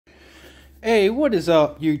Hey, what is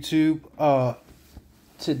up, YouTube?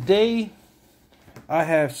 Today I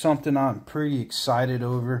have something I'm pretty excited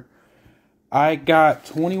over. I got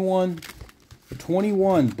 21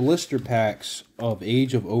 blister packs of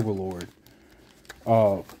Age of Overlord.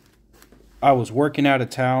 I was working out of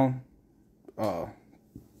town, and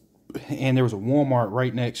there was a Walmart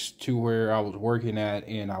right next to where I was working at,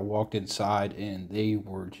 and I walked inside, and they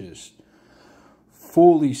were just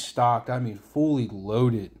fully stocked. I mean, fully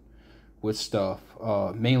loaded with stuff,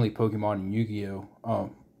 mainly Pokemon and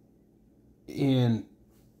Yu-Gi-Oh. And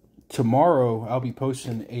tomorrow I'll be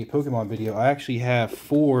posting a Pokemon video. I actually have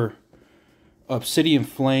 4 Obsidian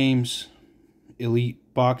Flames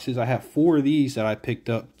Elite boxes. I have 4 of these that I picked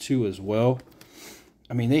up too as well.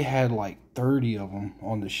 I mean, they had like 30 of them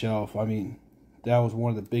on the shelf. I mean, that was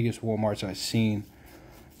one of the biggest Walmarts I've seen.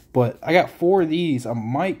 But I got 4 of these. I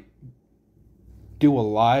might do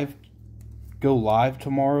go live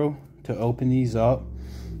tomorrow to open these up,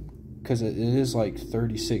 because it is like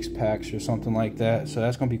 36 packs or something like that, so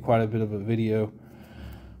that's going to be quite a bit of a video.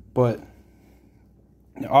 But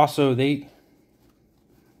also there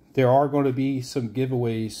are going to be some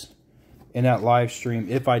giveaways in that live stream.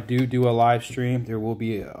 If I do a live stream, there will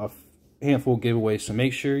be a handful of giveaways, so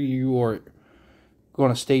make sure you are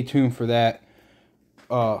going to stay tuned for that.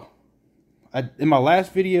 In my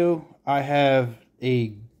last video, I have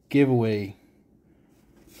a giveaway.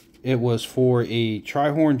 It was for a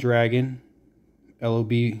Trihorn Dragon,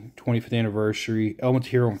 LOB 25th Anniversary, Element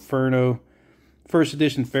Hero Inferno, First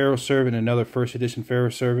Edition Pharaoh Servant, another First Edition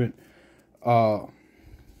Pharaoh Servant,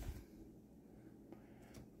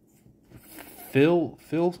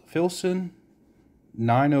 Filson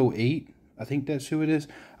 908, I think that's who it is.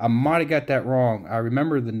 I might have got that wrong. I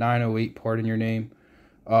remember the 908 part in your name.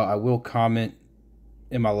 I will comment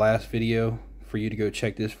in my last video for you to go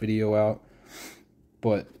check this video out.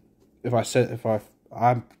 But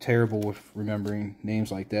I'm terrible with remembering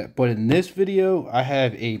names like that. But in this video, I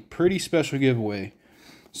have a pretty special giveaway.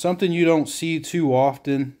 Something you don't see too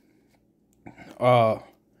often. But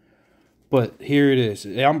here it is.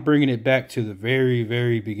 I'm bringing it back to the very,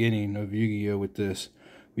 very beginning of Yu-Gi-Oh! With this.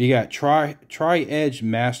 We got Tri-Edge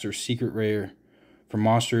Master Secret Rare for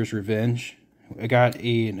Monster's Revenge. I got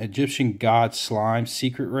an Egyptian God Slime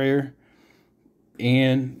Secret Rare.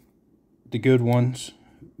 And the good ones,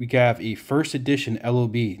 we have a First Edition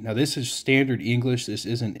LOB. Now, this is standard English. This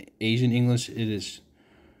isn't Asian English. It is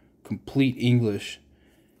complete English.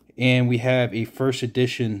 And we have a First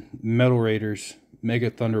Edition Metal Raiders Mega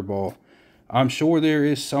Thunderball. I'm sure there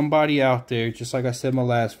is somebody out there, just like I said in my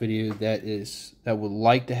last video, that would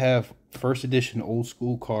like to have First Edition old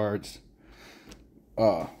school cards.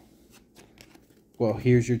 Well,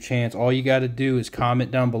 here's your chance. All you got to do is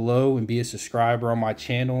comment down below and be a subscriber on my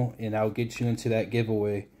channel, and I'll get you into that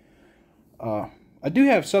giveaway. I do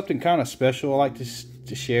have something kind of special I like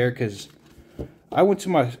to share, because I went to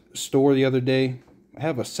my store the other day. I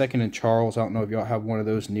have a Second and Charles. I don't know if y'all have one of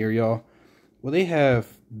those near y'all. Well, they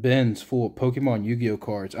have bins full of Pokemon Yu-Gi-Oh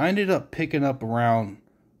cards. I ended up picking up around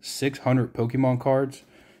 600 Pokemon cards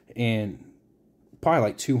and probably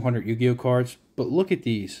like 200 Yu-Gi-Oh cards. But look at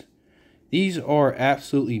these. These are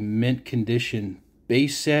absolutely mint condition.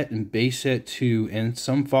 Base set and base set 2 and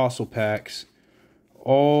some fossil packs.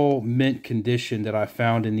 All mint condition that I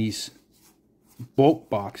found in these bulk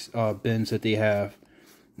box bins that they have.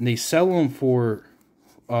 And they sell them for,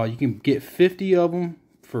 you can get 50 of them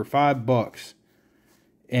for $5.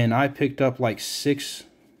 And I picked up like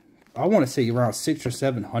I want to say around 600 or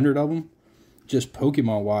 700 of them. Just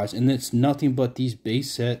Pokemon wise. And it's nothing but these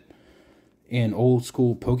base set and old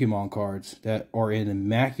school Pokemon cards that are in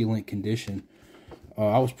immaculate condition.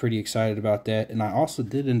 I was pretty excited about that. And I also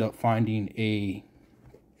did end up finding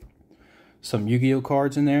some Yu-Gi-Oh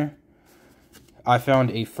cards in there. I found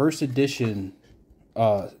a First Edition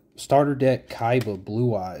Starter Deck Kaiba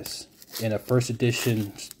Blue Eyes and a First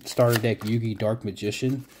Edition Starter Deck Yugi Dark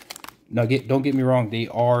Magician. Now, don't get me wrong, they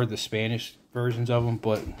are the Spanish versions of them,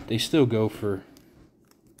 but they still go for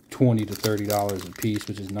 $20 to $30 a piece,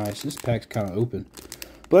 which is nice. This pack's kind of open.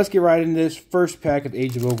 But let's get right into this first pack of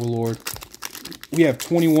Age of Overlord. We have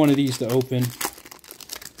 21 of these to open.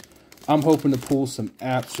 I'm hoping to pull some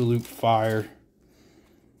absolute fire.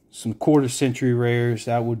 Some quarter-century rares.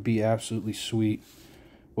 That would be absolutely sweet.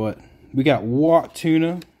 But we got Walk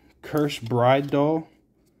Tuna, Cursed Bride Doll,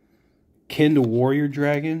 Ken the Warrior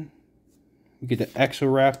Dragon. We get the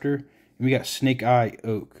Exoraptor. And we got Snake Eye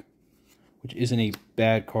Oak, which isn't a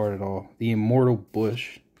bad card at all. The Immortal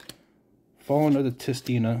Bush, Fallen of the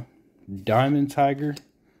Tistina, Diamond Tiger,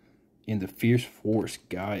 and the Fierce Force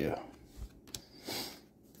Gaia.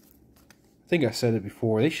 think I said it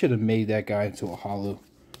before. They should have made that guy into a holo.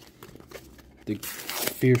 The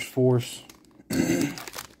Fierce Force.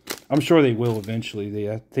 I'm sure they will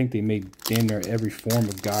eventually. I think they made damn near every form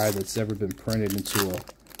of guy that's ever been printed into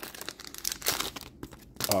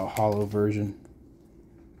a holo version.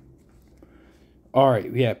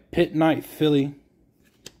 Alright, we have Pit Knight Philly,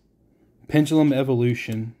 Pendulum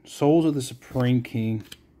Evolution, Souls of the Supreme King,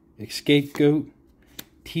 Scapegoat,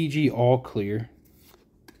 TG All Clear,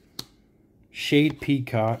 Shade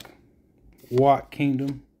Peacock, Watt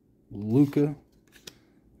Kingdom, Luca,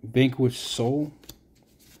 Vanquished Soul.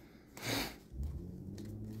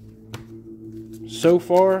 So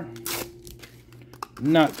far,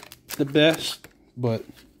 not the best, but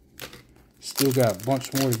still got a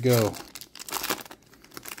bunch more to go.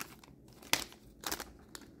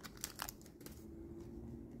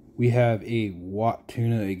 We have a Watt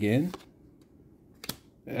Tuna again,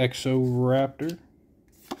 Exoraptor,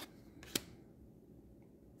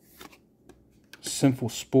 Sinful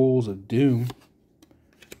Spoils of Doom.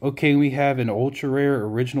 Okay, we have an ultra rare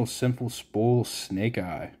original Sinful Spoil Snake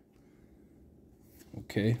Eye.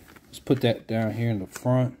 Okay, let's put that down here in the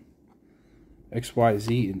front.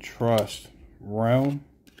 XYZ and Trust, Realm,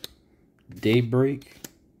 Daybreak,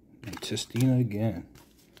 and Tistina again.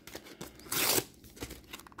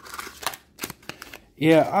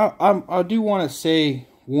 Yeah, I do want to say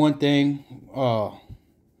one thing,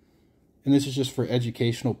 and this is just for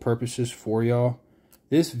educational purposes for y'all.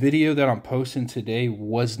 This video that I'm posting today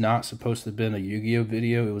was not supposed to have been a Yu-Gi-Oh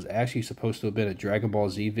video. It was actually supposed to have been a Dragon Ball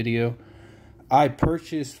Z video. I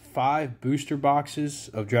purchased 5 booster boxes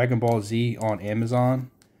of Dragon Ball Z on Amazon,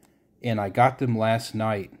 and I got them last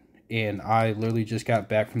night, and I literally just got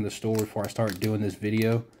back from the store before I started doing this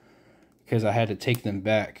video, because I had to take them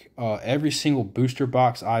back. Every single booster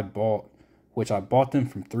box I bought, which I bought them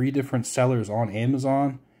from 3 different sellers on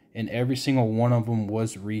Amazon, and every single one of them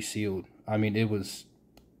was resealed. I mean, it was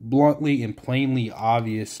bluntly and plainly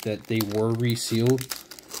obvious that they were resealed,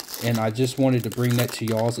 and I just wanted to bring that to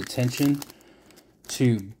y'all's attention,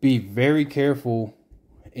 to be very careful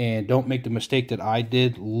and don't make the mistake that I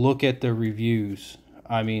did. Look at the reviews.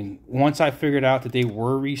 I mean, once I figured out that they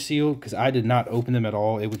were resealed, because I did not open them at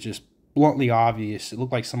all, it was just bluntly obvious. It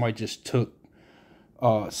looked like somebody just took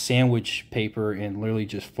sandwich paper and literally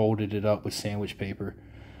just folded it up with sandwich paper.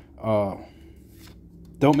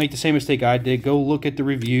 Don't make the same mistake I did. Go look at the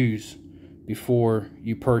reviews before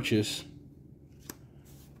you purchase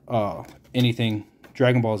anything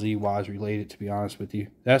Dragon Ball Z wise related, to be honest with you.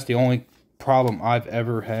 That's the only problem I've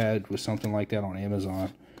ever had with something like that on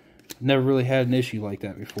Amazon. Never really had an issue like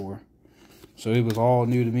that before, so it was all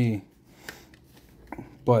new to me.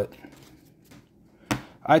 But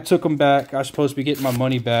I took them back. I was supposed to be getting my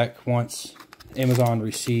money back once Amazon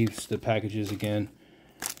receives the packages again,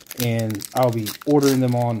 and I'll be ordering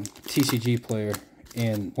them on TCG Player.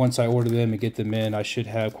 And once I order them and get them in, I should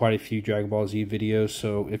have quite a few Dragon Ball Z videos.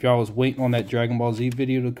 So if y'all was waiting on that Dragon Ball Z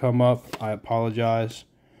video to come up, I apologize.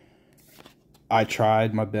 I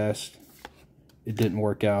tried my best. It didn't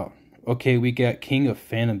work out. Okay, we got King of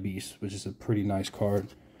Phantom Beasts, which is a pretty nice card.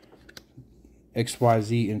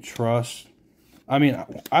 XYZ and Trust. I mean,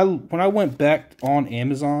 when I went back on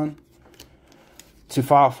Amazon to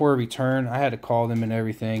file for a return, I had to call them and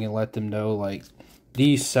everything and let them know, like,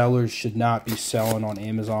 these sellers should not be selling on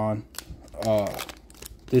Amazon.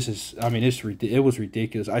 This is, I mean, it was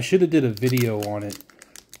ridiculous. I should have did a video on it,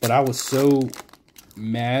 but I was so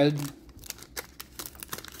mad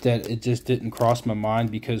that it just didn't cross my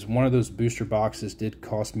mind, because one of those booster boxes did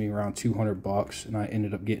cost me around 200 bucks, and I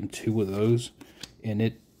ended up getting 2 of those, and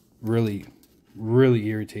it really, really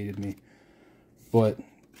irritated me. But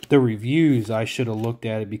the reviews, I should have looked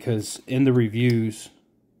at it, because in the reviews,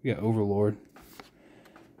 we got Overlord.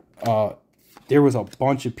 There was a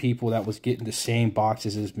bunch of people that was getting the same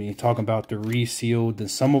boxes as me, talking about the resealed, and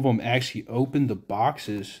some of them actually opened the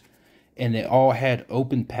boxes and they all had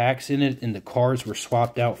open packs in it, and the cards were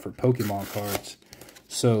swapped out for Pokemon cards.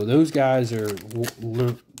 So those guys are,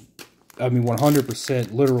 I mean,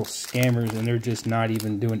 100% literal scammers, and they're just not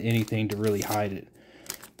even doing anything to really hide it.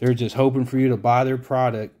 They're just hoping for you to buy their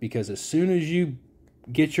product, because as soon as you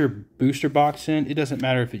get your booster box in, it doesn't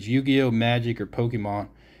matter if it's Yu-Gi-Oh, Magic, or Pokemon.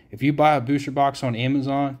 If you buy a booster box on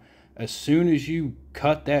Amazon, as soon as you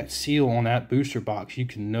cut that seal on that booster box, you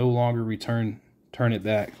can no longer turn it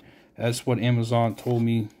back. That's what Amazon told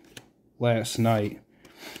me last night.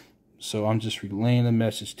 So I'm just relaying the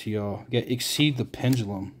message to y'all. Exceed the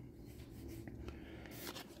Pendulum.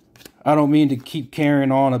 I don't mean to keep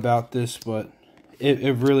carrying on about this, but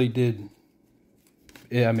it really did.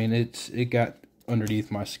 I mean, it got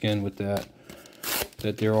underneath my skin with that.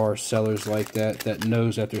 that there are sellers like that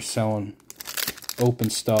knows that they're selling open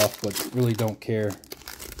stuff but really don't care.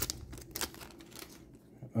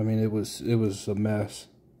 I mean, it was a mess.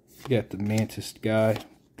 We got the Mantis guy,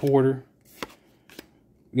 Porter.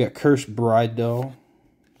 We got Cursed Bride doll.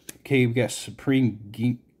 Okay, we got Supreme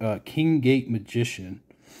King Gate Magician.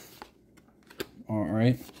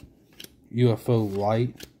 Alright. UFO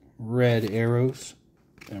Light, Red Arrows,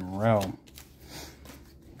 and Realm.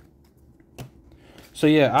 So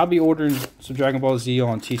yeah, I'll be ordering some Dragon Ball Z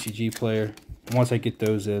on TCG Player. Once I get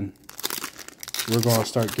those in, we're going to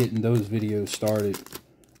start getting those videos started.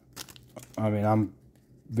 I mean, I'm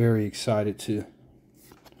very excited to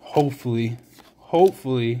hopefully,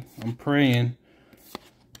 I'm praying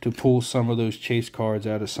to pull some of those chase cards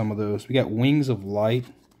out of some of those. We got Wings of Light.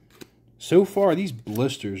 So far, these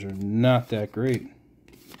blisters are not that great.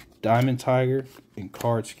 Diamond Tiger and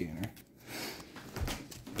Card Scanner.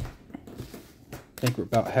 I think we're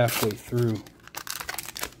about halfway through.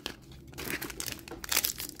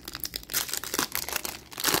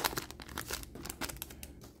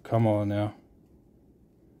 Come on now.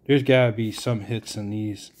 There's got to be some hits in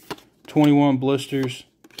these. 21 blisters.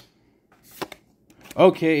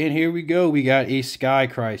 Okay, and here we go. We got a Sky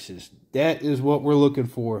Crisis. That is what we're looking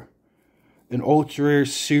for. An ultra rare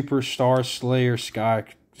Superstar Slayer Sky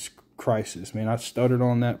Crisis. Man, I stuttered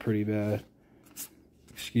on that pretty bad.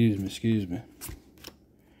 Excuse me.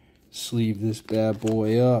 Sleeve this bad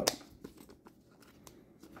boy up.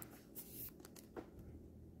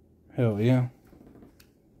 Hell yeah.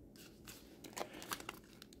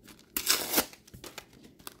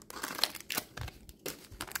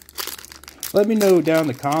 Let me know down in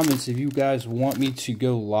the comments if you guys want me to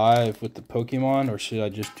go live with the Pokemon or should I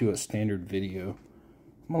just do a standard video.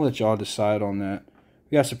 I'm going to let y'all decide on that.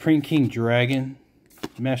 We got Supreme King Dragon,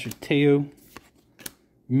 Master Teo,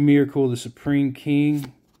 Miracle the Supreme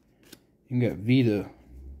King. You got Vita.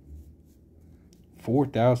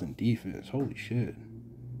 4,000 defense. Holy shit.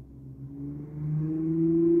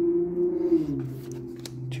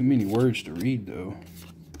 Too many words to read though.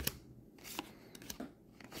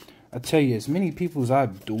 I tell you, as many people as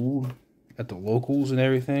I've dueled at the locals and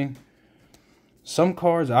everything, some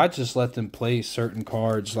cards, I just let them play certain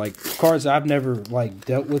cards. Like, cards I've never, like,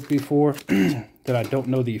 dealt with before, that I don't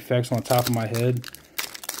know the effects on top of my head,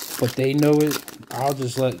 but they know it. I'll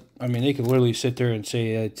just let, I mean, they could literally sit there and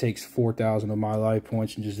say it takes 4,000 of my life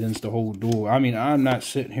points and just ends the whole duel. I mean, I'm not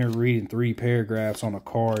sitting here reading 3 paragraphs on a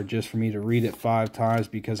card just for me to read it 5 times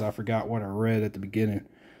because I forgot what I read at the beginning.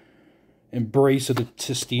 Embrace of the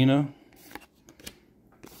Tistina.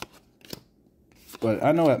 But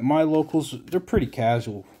I know at my locals, they're pretty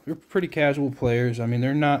casual. They're pretty casual players. I mean,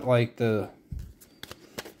 they're not like the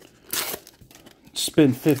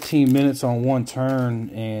spend 15 minutes on one turn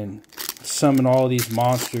and summon all these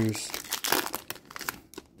monsters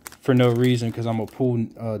for no reason because I'm going to pull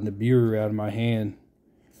Nibiru out of my hand.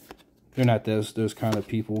 They're not those kind of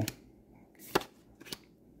people.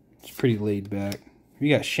 It's pretty laid back. We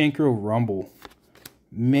got Shankro Rumble.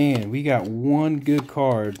 Man, we got one good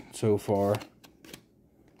card so far.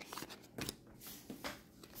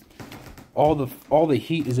 All the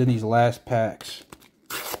heat is in these last packs.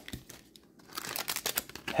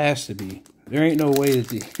 Has to be. There ain't no way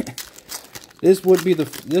that this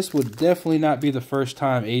would definitely not be the first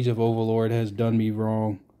time Age of Overlord has done me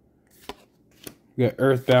wrong. We got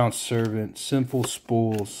Earthbound Servant, Sinful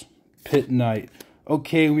Spools, Pit Knight.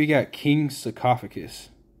 Okay, we got King Sarcophagus.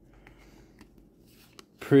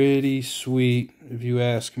 Pretty sweet, if you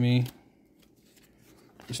ask me.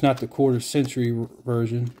 It's not the quarter-century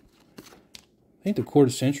version. I think the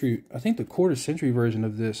quarter-century version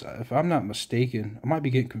of this, if I'm not mistaken, I might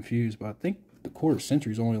be getting confused, but I think the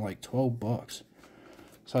quarter-century is only like $12.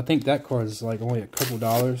 So I think that card is like only a couple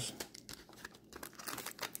dollars.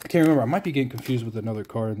 I can't remember. I might be getting confused with another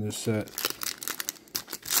card in this set.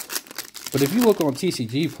 But if you look on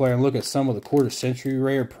TCG Player and look at some of the quarter-century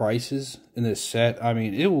rare prices in this set, I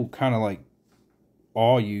mean, it will kind of like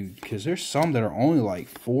awe you because there's some that are only like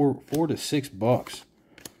 $4 to $6.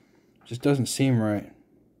 Just doesn't seem right.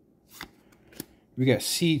 We got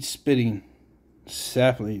Seed Spitting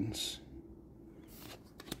Saplings.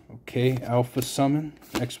 Okay, Alpha Summon,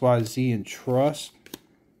 XYZ, and Trust.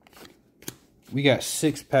 We got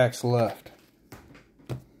 6 packs left.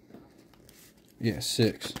 Yeah,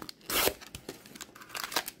 6.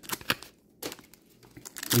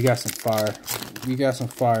 We got some fire. We got some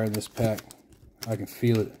fire in this pack. I can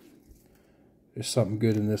feel it. There's something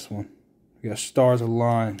good in this one. We got Stars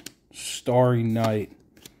Align, Starry Night,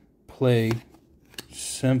 Play,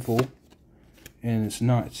 Sinful, and it's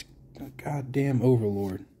not. It's a goddamn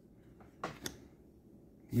Overlord.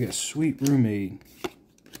 We got Sweet Roommate.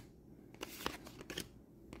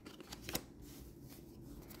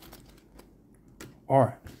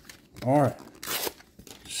 Alright. Alright.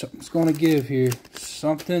 Something's gonna give here.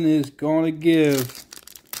 Something is gonna give.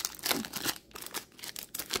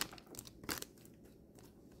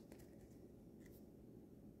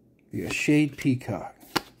 We got Shade Peacock.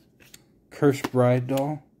 Cursed Bride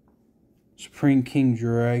Doll. Supreme King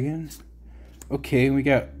Dragon. Okay, we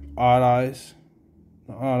got Odd Eyes.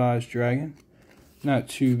 The Odd Eyes Dragon. Not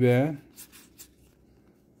too bad.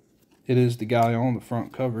 It is the guy on the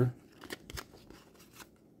front cover.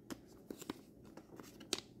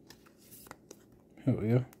 Oh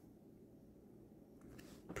yeah.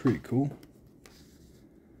 Pretty cool.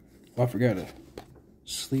 Oh, I forgot to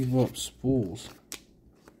sleeve up spools.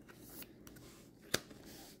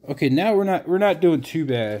 Okay, now we're not doing too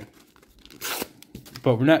bad.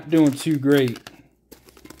 But we're not doing too great.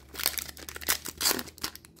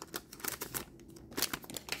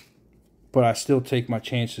 But I still take my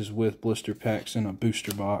chances with blister packs in a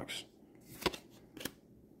booster box.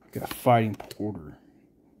 Got Fighting Porter.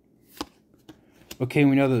 Okay,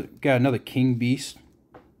 we got another King Beast.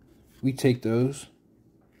 We take those.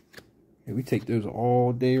 Yeah, we take those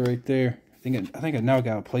all day right there. I think I now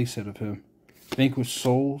got a playset of him. Vanquished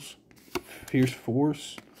Souls, Fierce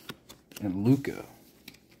Force, and Luca.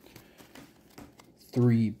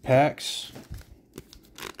 3 packs.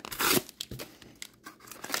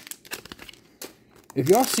 If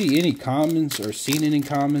y'all see any commons or seen any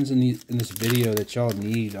commons in this video that y'all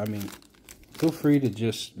need, I mean, feel free to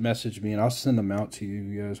just message me and I'll send them out to you if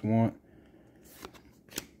you guys want.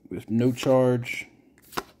 With no charge.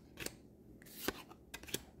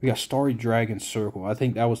 We got Starry Dragon Circle. I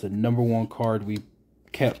think that was the #1 card we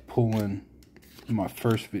kept pulling in my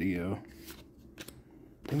first video.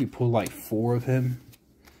 I think we pulled like 4 of him.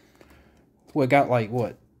 Well, I got like,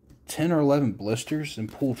 what, 10 or 11 blisters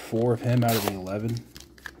and pulled 4 of him out of the 11.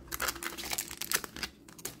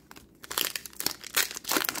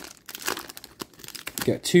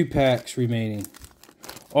 Got 2 packs remaining.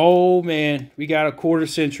 Oh man, we got a quarter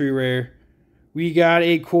century rare. We got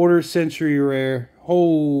a quarter century rare.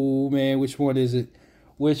 Oh man, which one is it?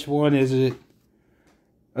 Which one is it?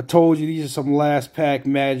 I told you these are some last pack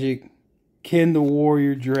magic. Ken the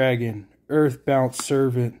Warrior Dragon. Earthbound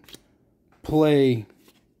Servant. Play.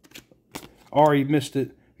 Already missed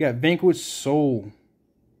it. We got Vanquished Soul.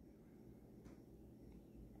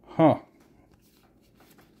 Huh.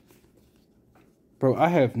 Bro, I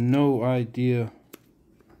have no idea.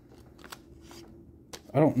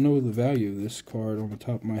 I don't know the value of this card on the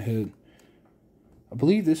top of my head. I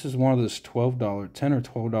believe this is one of those $12, $10 or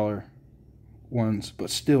 $12 ones. But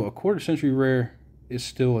still, a quarter century rare is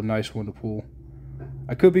still a nice one to pull.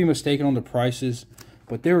 I could be mistaken on the prices,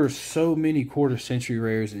 but there are so many quarter century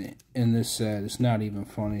rares in this set. It's not even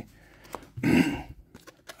funny. I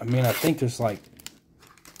mean, I think there's like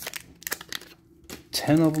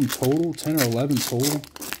 10 of them total, 10 or 11 total.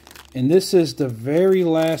 And this is the very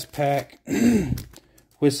last pack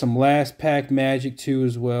with some last pack magic too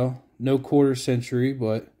as well. No quarter century,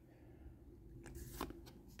 but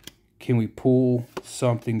can we pull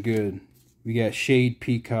something good? We got Shade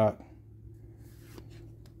Peacock.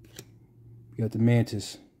 We got the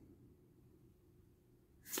Mantis.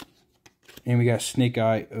 And we got Snake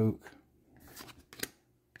Eye Oak.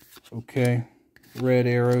 Okay. Red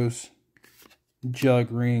Arrows.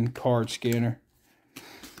 Jug Ring. Card Scanner.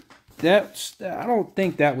 I don't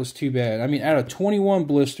think that was too bad. I mean, out of 21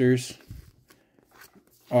 blisters,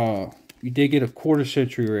 we did get a quarter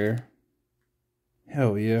century rare.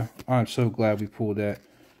 Hell yeah. I'm so glad we pulled that.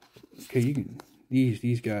 Okay, you can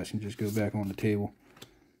these guys can just go back on the table.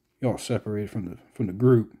 Y'all separated from the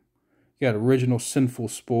group. You got Original Sinful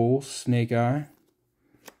Spoils, Snake Eye.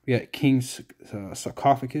 We got King's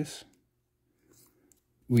Sarcophagus.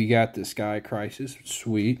 We got the Sky Crisis,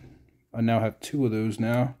 sweet. I now have 2 of those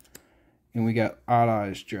now. And we got Odd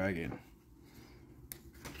Eyes Dragon.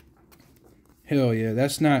 Hell yeah,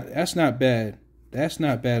 that's not bad. That's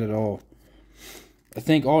not bad at all. I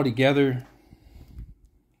think altogether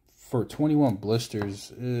for 21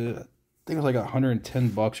 blisters, I think it was like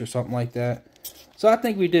 $110 or something like that. So I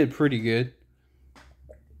think we did pretty good.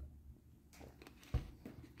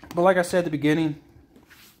 But like I said at the beginning,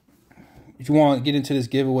 if you want to get into this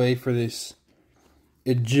giveaway for this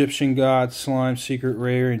Egyptian God Slime Secret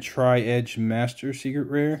Rare and Tri-Edge Master Secret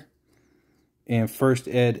Rare, and First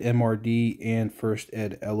Ed MRD and First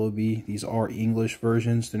Ed LOB. These are English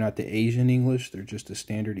versions. They're not the Asian English. They're just the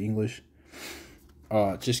standard English.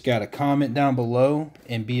 Just got to comment down below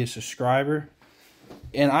and be a subscriber.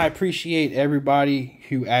 And I appreciate everybody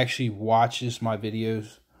who actually watches my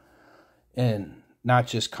videos. and not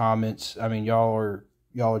just comments. I mean, y'all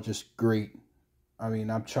are just great. I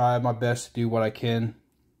mean, I'm trying my best to do what I can.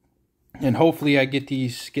 And hopefully I get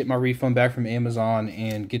my refund back from Amazon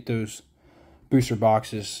and get those booster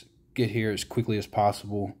boxes get here as quickly as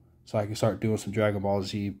possible so I can start doing some Dragon Ball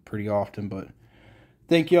Z pretty often. But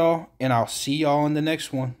thank y'all, and I'll see y'all in the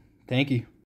next one. Thank you.